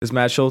It's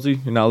Matt Schulte.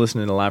 You're now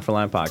listening to Line for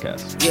Line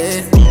Podcast.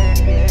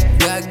 Yeah,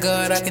 got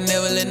God, I can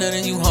never let none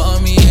of you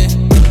harm me, yeah.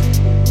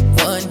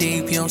 One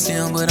deep, you don't see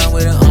him, but I'm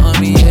with an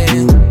army,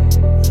 yeah.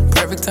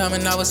 Perfect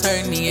timing, I was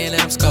hurting, yeah,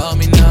 let him scar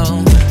me,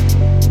 no.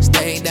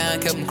 Stay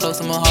down, kept him close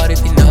to my heart, if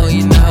you know,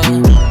 you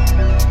know.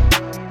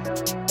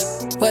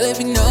 Well, if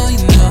you know, you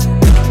know.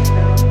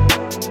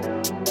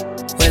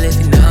 Well, if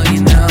you know,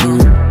 you know.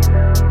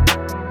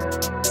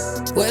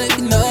 Well, if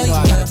you know, you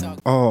know.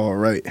 All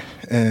right.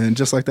 And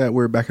just like that,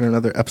 we're back in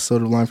another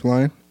episode of Line for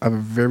Line. I have a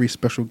very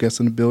special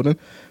guest in the building.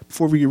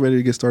 Before we get ready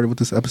to get started with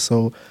this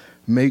episode,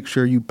 make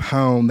sure you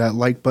pound that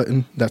like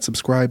button, that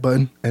subscribe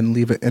button, and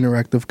leave an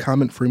interactive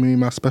comment for me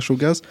and my special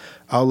guest.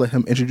 I'll let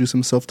him introduce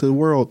himself to the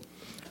world.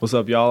 What's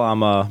up, y'all? I'm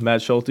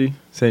Matt Schulte,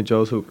 St.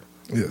 Joe's Hooper.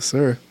 Yes,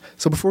 sir.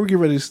 So before we get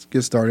ready to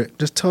get started,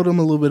 just tell them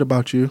a little bit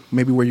about you,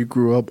 maybe where you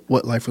grew up,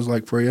 what life was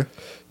like for you.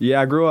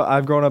 Yeah, I've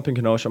grown up in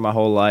Kenosha my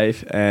whole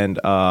life, and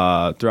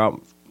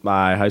throughout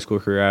my high school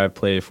career, I've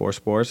played 4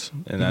 sports,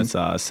 and that's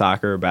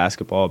soccer,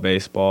 basketball,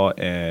 baseball,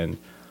 and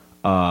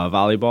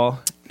volleyball.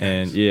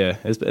 And yeah,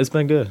 it's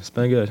been good. It's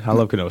been good. I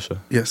love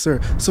Kenosha. Yes,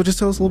 sir. So just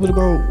tell us a little bit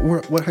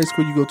about what high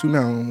school you go to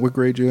now, and what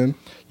grade you're in.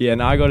 Yeah,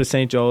 now I go to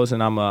St. Joe's,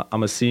 and I'm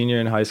a senior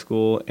in high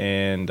school,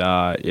 and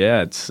I'm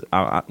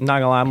not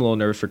gonna lie, I'm a little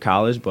nervous for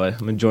college, but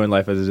I'm enjoying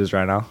life as it is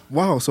right now.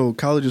 Wow, so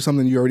college is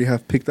something you already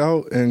have picked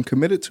out and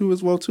committed to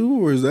as well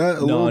too, or is that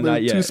a little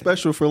bit too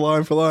special for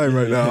Line for Line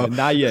right now?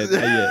 Not yet.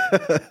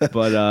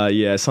 But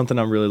yeah, it's something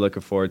I'm really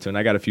looking forward to, and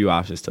I got a few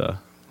options to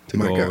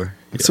go over.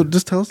 Yeah. So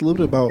just tell us a little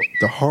bit about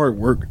the hard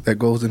work that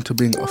goes into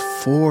being a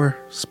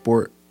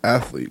 4-sport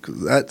athlete,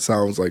 because that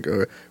sounds like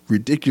a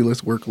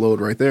ridiculous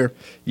workload right there.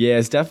 Yeah,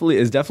 it's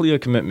definitely a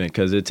commitment,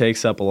 because it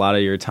takes up a lot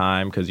of your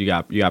time, because you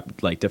got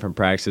like different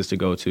practices to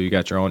go to. You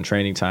got your own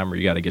training time where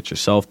you got to get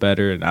yourself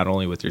better, and not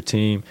only with your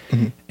team.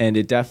 Mm-hmm. And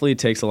it definitely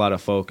takes a lot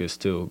of focus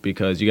too,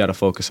 because you got to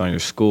focus on your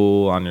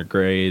school, on your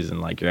grades,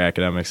 and like your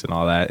academics and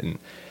all that. And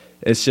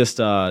it's just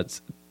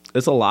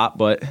it's a lot,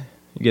 but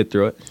you get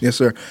through it. Yes,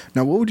 sir.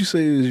 Now, what would you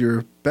say is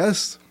your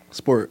best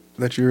sport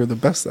that you're the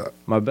best at?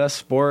 My best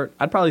sport?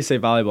 I'd probably say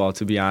volleyball,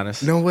 to be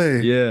honest. No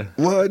way. Yeah.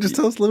 Well, just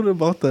tell us a little bit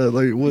about that,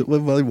 like what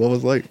volleyball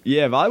was like.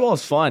 Yeah, volleyball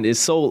is fun. It's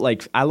so,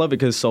 like, I love it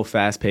because it's so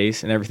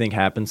fast-paced and everything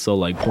happens so,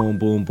 like, boom,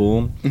 boom,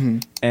 boom. Mm-hmm.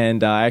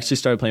 And I actually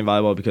started playing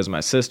volleyball because of my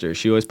sister.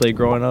 She always played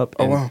growing up.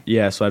 Oh, wow.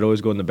 Yeah, so I'd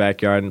always go in the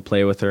backyard and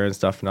play with her and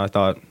stuff, and I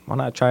thought, why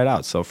not try it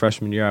out? So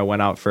freshman year, I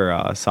went out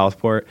for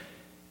Southport.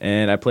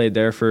 And I played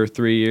there for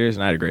 3 years,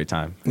 and I had a great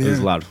time. It was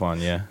a lot of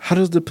fun, yeah. How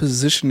does the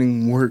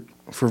positioning work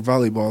for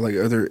volleyball? Like,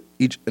 are there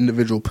each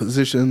individual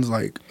positions,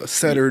 like a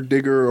setter,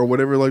 digger, or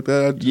whatever like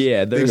that?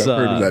 I've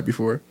heard of that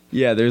before.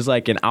 Yeah, there's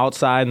like an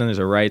outside, and then there's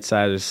a right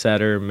side, there's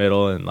setter,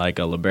 middle, and like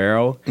a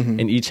libero.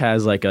 Mm-hmm. And each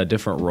has like a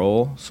different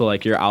role. So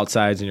like your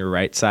outsides and your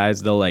right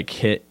sides, they'll like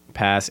hit,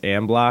 pass,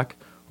 and block.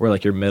 Where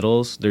like your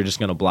middles, they're just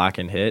going to block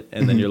and hit.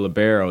 And then your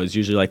libero is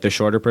usually like the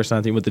shorter person,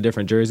 I think, with the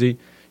different jersey. You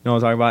know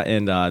what I'm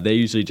talking about? And they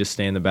usually just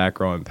stay in the back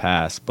row and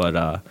pass.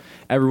 But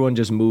everyone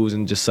just moves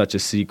in just such a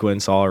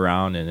sequence all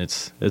around, and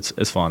it's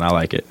fun. I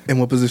like it. And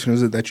what position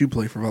is it that you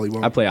play for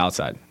volleyball? I play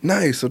outside.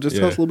 Nice. So just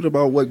tell us a little bit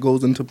about what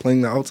goes into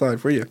playing the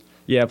outside for you.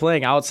 Yeah,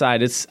 playing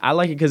outside, I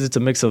like it because it's a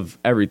mix of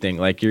everything.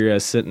 Like you're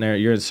sitting there,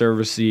 you're in serve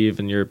receive,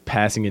 and you're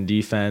passing in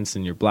defense,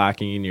 and you're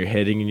blocking, and you're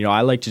hitting. And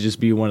I like to just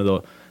be one of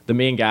the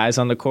main guys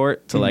on the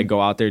court to like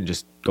go out there and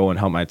just go and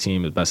help my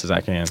team as best as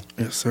I can.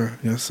 Yes, sir.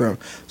 Yes, sir.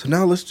 So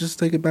now let's just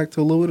take it back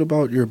to a little bit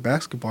about your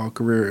basketball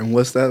career and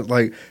what's that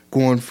like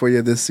going for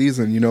you this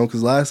season,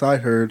 because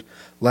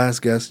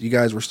last guess, you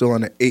guys were still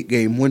on an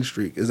 8-game win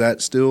streak. Is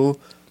that still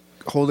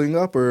holding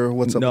up, or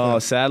what's up? No,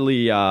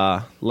 sadly,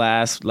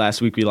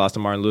 last week we lost to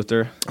Martin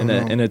Luther in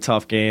a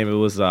tough game. It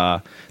was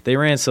they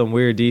ran some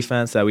weird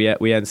defense that we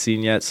hadn't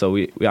seen yet, so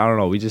we I don't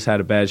know. We just had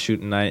a bad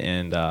shooting night,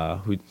 and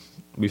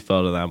we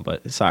fell to them,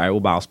 but it's all right.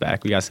 We'll bounce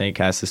back. We got St.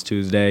 Cass this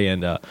Tuesday,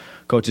 and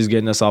coach is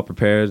getting us all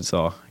prepared,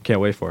 so I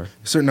can't wait for it.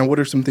 Sir, now what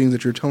are some things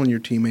that you're telling your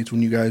teammates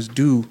when you guys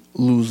do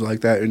lose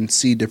like that and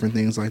see different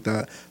things like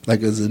that,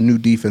 like as a new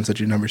defense that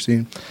you've never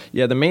seen?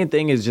 Yeah, the main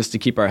thing is just to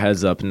keep our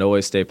heads up and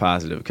always stay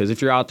positive, because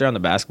if you're out there on the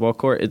basketball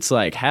court, it's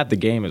like half the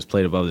game is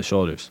played above the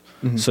shoulders.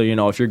 Mm-hmm. So,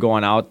 if you're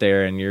going out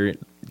there and you're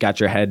got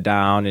your head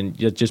down, and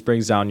it just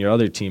brings down your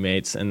other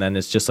teammates, and then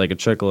it's just like a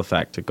trickle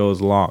effect. It goes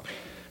along.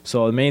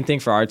 So the main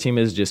thing for our team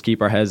is just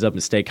keep our heads up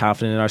and stay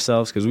confident in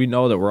ourselves, because we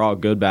know that we're all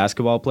good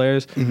basketball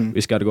players. Mm-hmm. We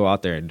just got to go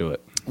out there and do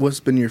it. What's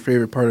been your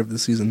favorite part of the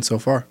season so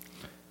far?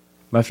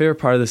 My favorite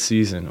part of the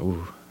season?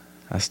 Ooh,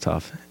 that's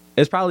tough.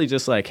 It's probably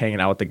just like hanging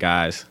out with the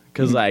guys.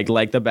 Because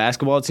like the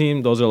basketball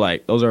team, those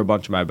are a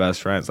bunch of my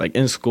best friends. Like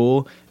in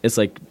school, it's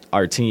like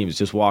our teams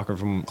just walking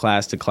from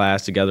class to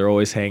class together,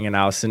 always hanging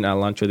out, sitting at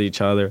lunch with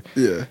each other.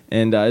 Yeah.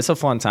 And it's a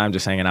fun time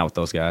just hanging out with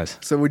those guys.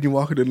 So when you're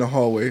walking in the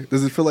hallway,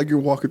 does it feel like you're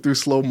walking through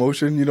slow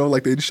motion,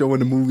 like they show in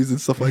the movies and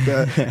stuff like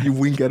that? You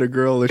wink at a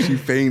girl and she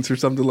faints or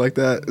something like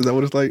that? Is that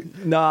what it's like?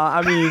 Nah,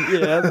 I mean,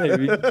 yeah,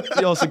 maybe.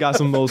 You also got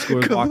some old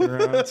schoolers walking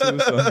around too.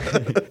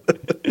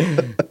 So.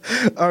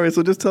 All right,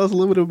 so just tell us a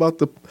little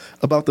bit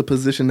about the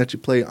position that you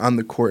play on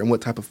the court and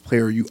what type of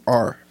player you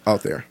are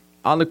out there.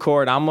 On the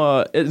court,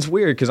 it's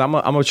weird because I'm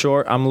a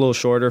little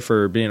shorter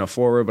for being a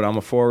forward, but I'm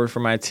a forward for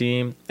my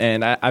team,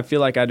 and I feel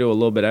like I do a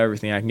little bit of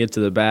everything. I can get to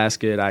the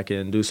basket, I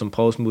can do some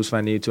post moves if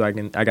I need to.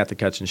 I got the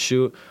catch and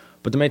shoot,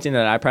 but the main thing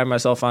that I pride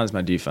myself on is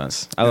my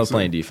defense. I love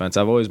playing defense.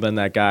 I've always been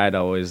that guy to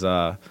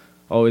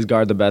always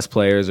guard the best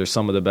players or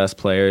some of the best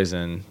players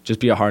and just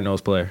be a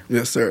hard-nosed player.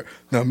 Yes, sir.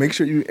 Now, make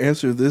sure you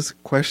answer this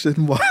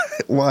question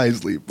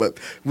wisely. But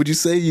would you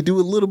say you do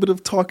a little bit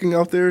of talking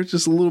out there,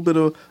 just a little bit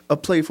of a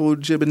playful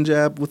jib and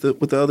jab with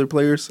the other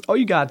players? Oh,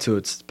 you got to.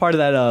 It's part of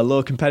that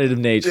little competitive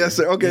nature. Yes,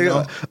 sir. Okay, you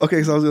know?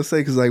 Okay. So I was gonna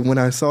say because like when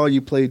I saw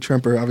you play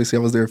Tremper, obviously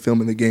I was there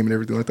filming the game and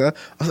everything like that.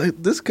 I was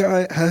like, this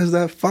guy has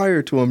that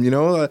fire to him. You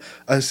know,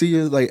 I see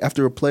you like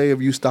after a play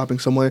of you stopping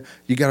someone,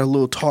 you got a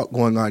little talk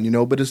going on. You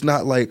know, but it's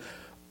not like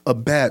a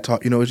bad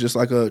talk, you know, it's just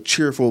like a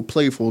cheerful,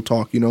 playful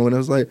talk, you know, and I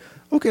was like,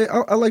 okay,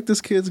 I like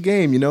this kid's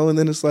game, you know, and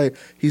then it's like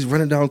he's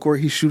running down court,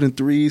 he's shooting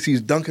threes, he's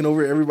dunking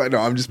over everybody. No,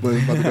 I'm just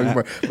playing about the dunking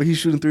part, but he's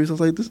shooting threes. I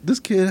was like, this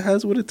kid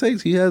has what it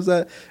takes. He has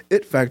that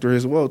it factor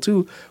as well,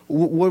 too.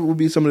 What would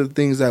be some of the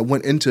things that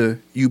went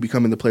into you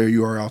becoming the player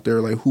you are out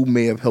there? Like, who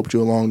may have helped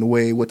you along the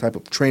way? What type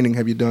of training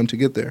have you done to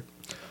get there?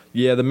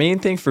 Yeah, the main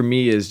thing for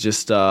me is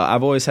just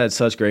I've always had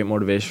such great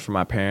motivation from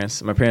my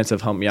parents. My parents have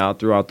helped me out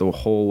throughout the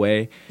whole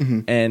way.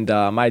 Mm-hmm.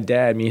 And my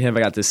dad, me and him, I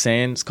got this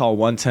saying. It's called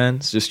 110.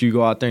 It's just you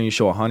go out there and you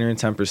show 110%.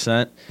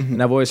 Mm-hmm.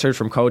 And I've always heard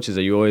from coaches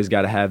that you always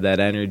got to have that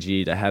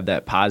energy, to have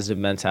that positive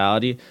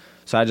mentality.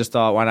 So I just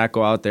thought, why not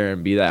go out there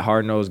and be that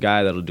hard-nosed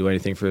guy that'll do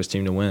anything for his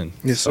team to win?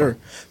 Yes, sir.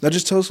 Now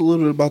just tell us a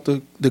little bit about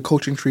the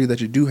coaching tree that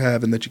you do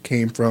have and that you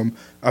came from.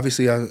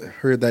 Obviously, I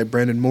heard that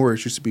Brandon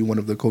Morris used to be one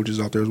of the coaches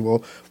out there as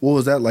well. What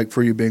was that like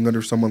for you being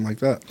under someone like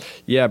that?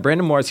 Yeah,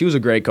 Brandon Morris, he was a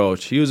great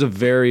coach. He was a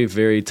very,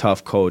 very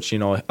tough coach. You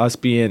know, us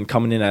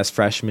coming in as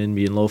freshmen,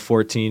 being little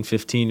 14,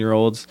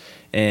 15-year-olds,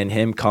 and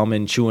him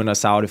coming, chewing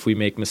us out if we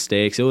make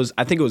mistakes.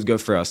 I think it was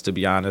good for us, to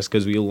be honest,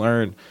 because we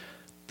learned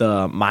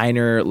the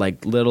minor,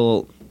 like,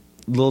 little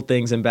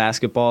things in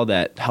basketball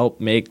that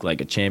help make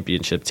like a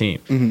championship team.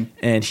 Mm-hmm.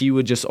 And he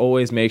would just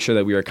always make sure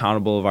that we were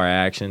accountable of our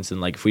actions, and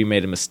like if we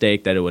made a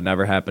mistake that it would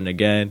never happen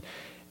again,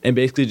 and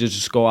basically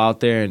just go out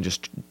there and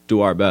just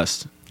do our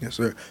best. Yes,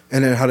 sir.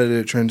 And then how did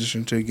it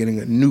transition to getting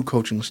a new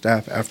coaching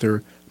staff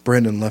after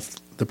Brandon left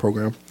the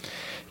program?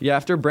 Yeah,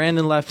 after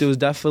Brandon left, it was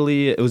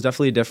definitely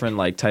a different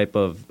like type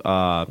of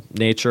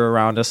nature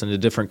around us and a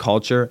different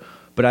culture.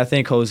 But I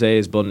think Jose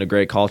is building a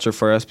great culture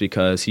for us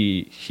because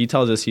he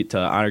tells us to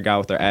honor God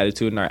with our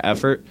attitude and our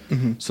effort.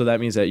 Mm-hmm. So that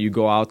means that you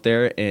go out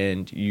there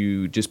and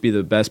you just be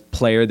the best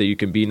player that you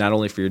can be, not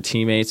only for your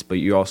teammates, but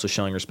you're also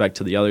showing respect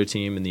to the other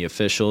team and the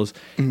officials.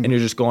 Mm-hmm. And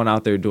you're just going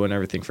out there doing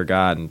everything for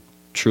God and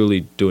truly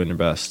doing your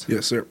best.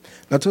 Yes, sir.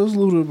 Now tell us a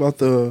little bit about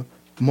the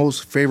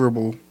most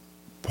favorable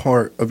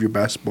part of your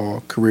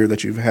basketball career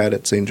that you've had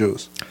at St.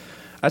 Joe's.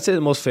 I'd say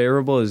the most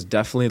favorable is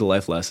definitely the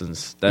life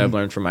lessons that I've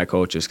learned from my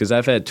coaches, because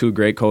I've had two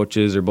great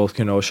coaches. They're both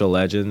Kenosha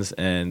legends,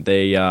 and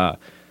they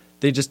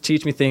just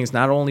teach me things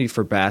not only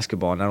for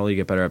basketball, not only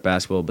get better at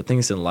basketball, but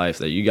things in life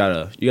that you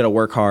gotta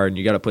work hard and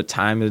you gotta put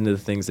time into the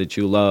things that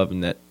you love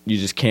and that you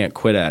just can't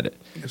quit at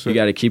it. Yes, you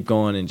gotta keep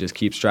going and just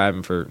keep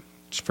striving for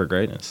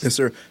greatness. Yes,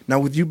 sir. Now,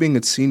 with you being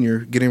a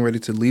senior, getting ready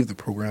to leave the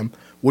program,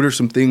 what are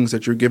some things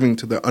that you're giving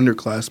to the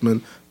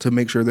underclassmen to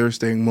make sure they're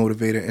staying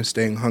motivated and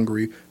staying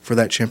hungry for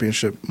that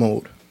championship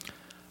mode?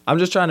 I'm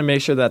just trying to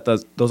make sure that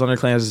those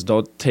underclassmen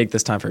don't take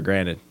this time for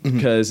granted. Mm-hmm.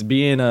 Because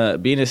being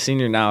a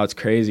senior now, it's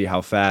crazy how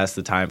fast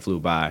the time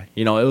flew by.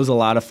 You know, it was a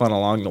lot of fun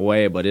along the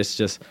way, but it's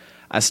just,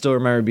 I still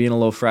remember being a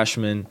little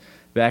freshman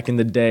back in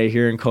the day,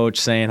 hearing Coach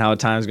saying how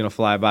time's going to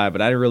fly by,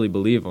 but I didn't really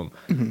believe him.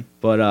 Mm-hmm.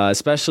 But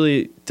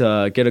especially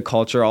to get a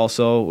culture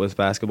also with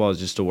basketball is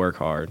just to work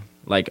hard.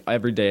 Like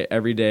every day,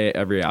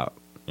 every out.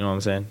 You know what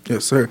I'm saying?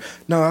 Yes, sir.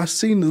 Now, I've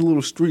seen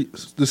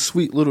the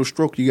sweet little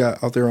stroke you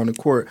got out there on the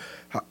court.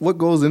 What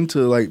goes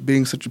into like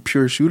being such a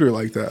pure shooter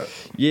like that?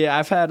 Yeah,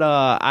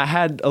 I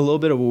had a little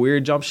bit of a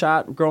weird jump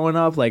shot growing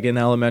up, like in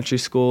elementary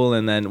school,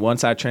 and then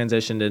once I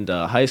transitioned into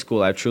high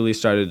school, I truly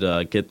started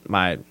to get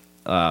my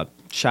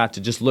shot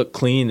to just look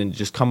clean and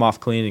just come off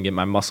clean and get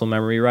my muscle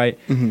memory right.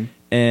 Mm-hmm.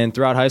 And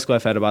throughout high school,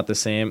 I've had about the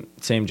same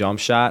jump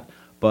shot.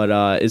 But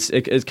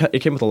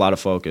it came with a lot of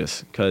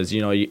focus because,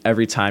 you know,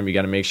 every time you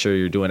got to make sure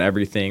you're doing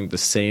everything the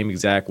same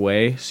exact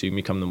way so you can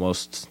become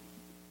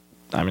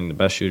the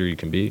best shooter you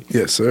can be.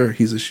 Yes, sir.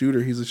 He's a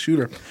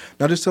shooter.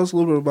 Now just tell us a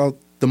little bit about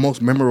the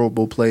most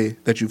memorable play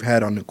that you've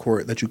had on the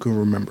court that you can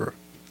remember.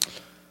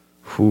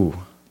 Whew.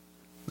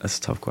 That's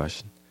a tough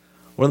question.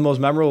 One of the most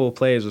memorable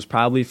plays was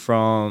probably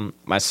from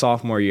my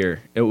sophomore year.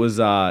 It was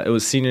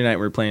senior night.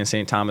 We were playing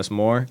St. Thomas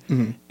More,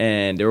 mm-hmm.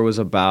 and it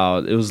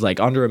was like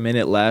under a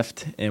minute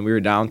left, and we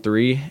were down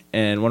 3.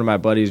 And one of my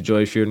buddies,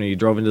 Joey Fierner, he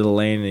drove into the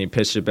lane and he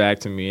pitched it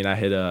back to me, and I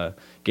hit a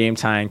game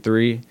tying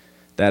 3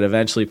 that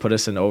eventually put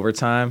us in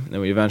overtime,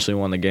 and we eventually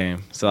won the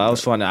game. So that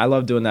was fun. I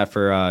love doing that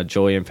for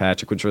Joey and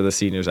Patrick, which were the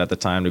seniors at the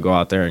time, to go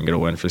out there and get a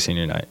win for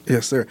senior night.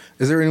 Yes, sir.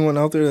 Is there anyone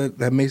out there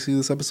that may see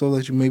this episode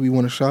that you maybe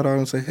want to shout out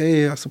and say,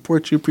 hey, I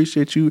support you,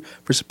 appreciate you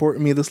for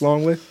supporting me this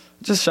long way?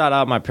 Just shout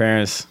out my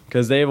parents,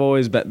 because they've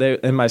always been,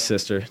 and my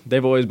sister,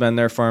 they've always been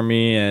there for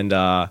me, and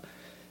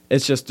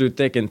it's just through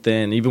thick and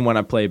thin. Even when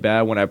I play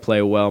bad, when I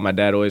play well, my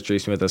dad always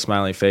treats me with a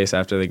smiling face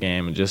after the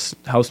game, and just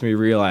helps me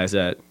realize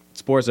that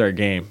sports are a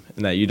game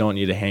and that you don't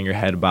need to hang your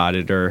head about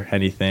it or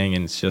anything.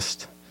 And it's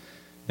just,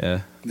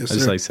 yeah. Yes, I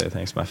just sir. like to say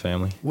thanks to my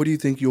family. What do you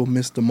think you'll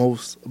miss the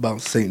most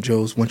about St.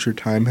 Joe's once your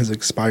time has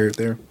expired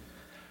there?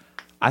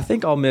 I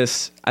think I'll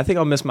miss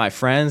my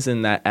friends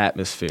and that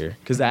atmosphere,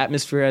 because the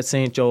atmosphere at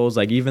St. Joe's,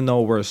 like, even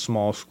though we're a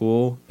small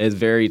school, is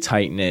very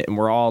tight knit, and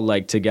we're all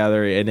like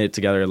together in it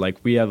together. Like,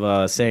 we have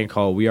a saying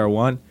called "We Are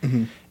One,"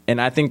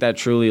 and I think that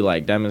truly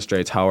like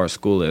demonstrates how our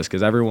school is,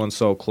 because everyone's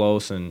so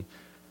close, and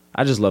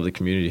I just love the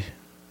community.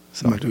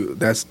 So Dude,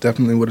 that's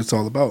definitely what it's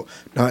all about.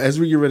 Now, as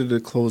we get ready to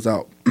close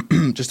out,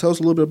 just tell us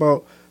a little bit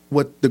about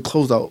what the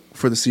closeout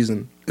for the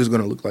season is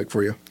going to look like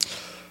for you.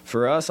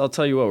 for us, I'll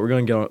tell you what, we're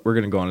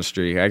gonna go on a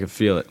streak. I can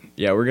feel it.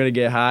 Yeah, we're gonna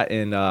get hot,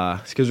 and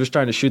because we're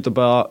starting to shoot the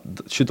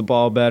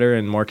ball better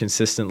and more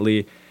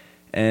consistently,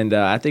 and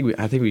I think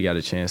we got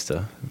a chance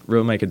to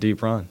really make a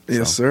deep run.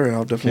 Yes, sir.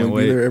 I'll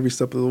definitely be there every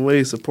step of the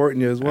way, supporting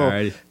you as well.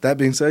 Alrighty. That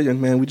being said, young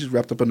man, we just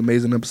wrapped up an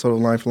amazing episode of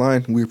Line for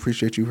Line. We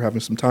appreciate you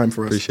having some time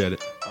for us. Appreciate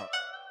it.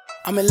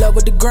 I'm in love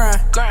with the grind.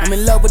 I'm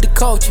in love with the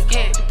culture.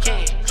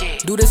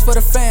 Do this for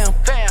the fam.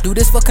 Do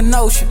this for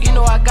Kenosha. You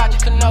know I got you,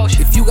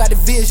 Kenosha. If you got the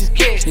vision,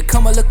 then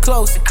come a little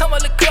closer.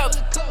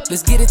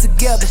 Let's get it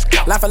together.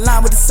 Line for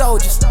line with the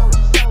soldiers.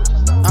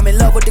 I'm in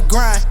love with the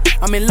grind.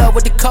 I'm in love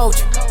with the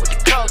culture.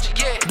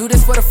 Do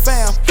this for the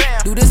fam.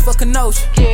 Do this for Kenosha.